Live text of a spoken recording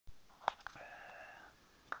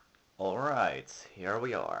Alright, here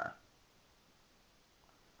we are.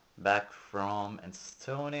 Back from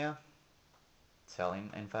Estonia,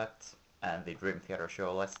 Tallinn in fact, and the Dream Theater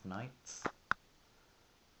show last night.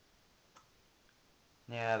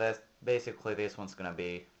 Yeah, that's basically this one's gonna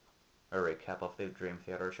be a recap of the Dream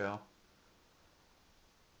Theater show.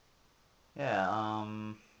 Yeah,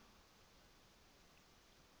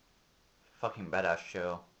 fucking badass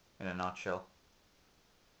show in a nutshell.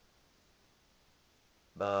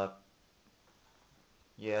 But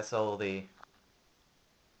yeah, so the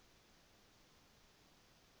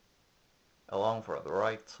Along for the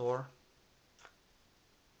Ride tour.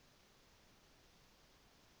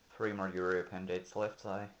 3 more European dates left,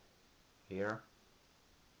 I hear.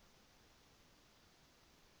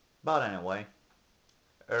 But anyway,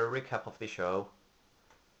 a recap of the show.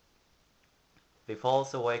 The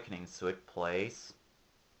False Awakening took place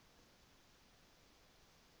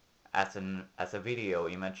as a video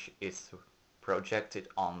image is projected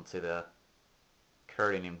onto the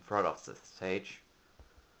curtain in front of the stage.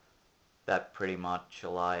 That pretty much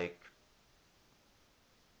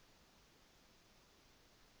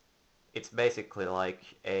it's basically like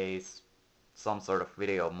some sort of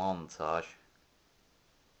video montage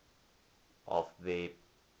of the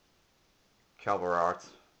cover art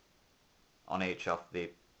on each of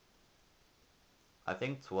the, I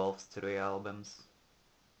think, 12 studio albums.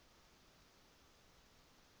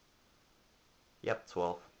 Yep,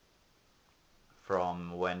 12.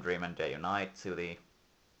 From When Dream and Day Unite to the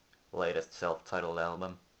latest self-titled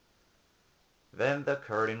album. Then the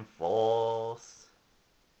curtain falls,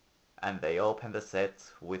 and they open the set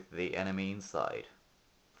with the enemy inside,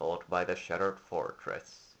 followed by the shattered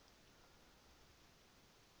fortress.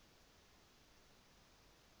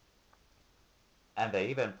 And they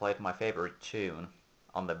even played my favorite tune,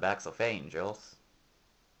 On the Backs of Angels,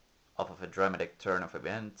 off of a dramatic turn of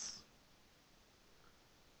events.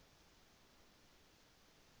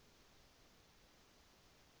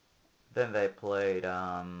 Then they played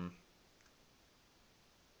The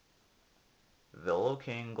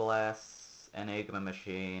Looking Glass, Enigma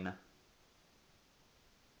Machine,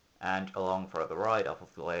 and Along for the Ride off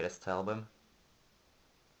of the latest album,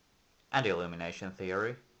 and Illumination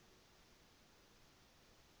Theory.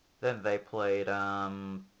 Then they played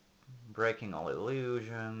Breaking All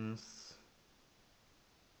Illusions,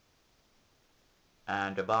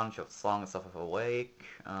 and a bunch of songs off of Awake,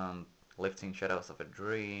 Lifting Shadows of a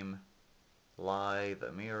Dream, Lie,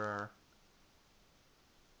 The Mirror,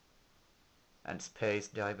 and Space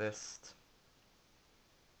Divest.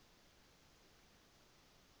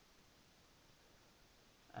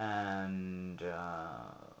 And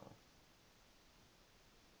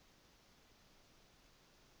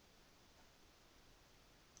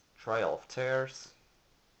Trial of Tears,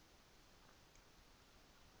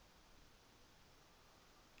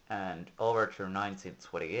 and Overture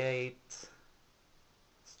 1928,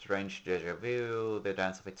 Strange Deja Vu, The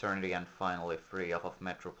Dance of Eternity, and finally Free off of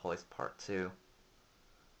Metropolis Part 2.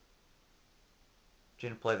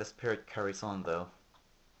 Didn't play The Spirit Carries On though.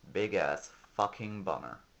 Big ass fucking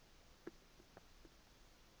bummer.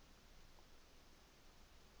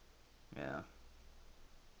 Yeah.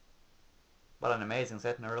 But an amazing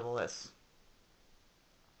set nevertheless.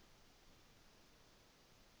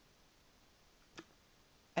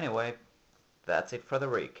 Anyway, that's it for the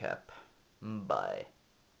recap. Bye.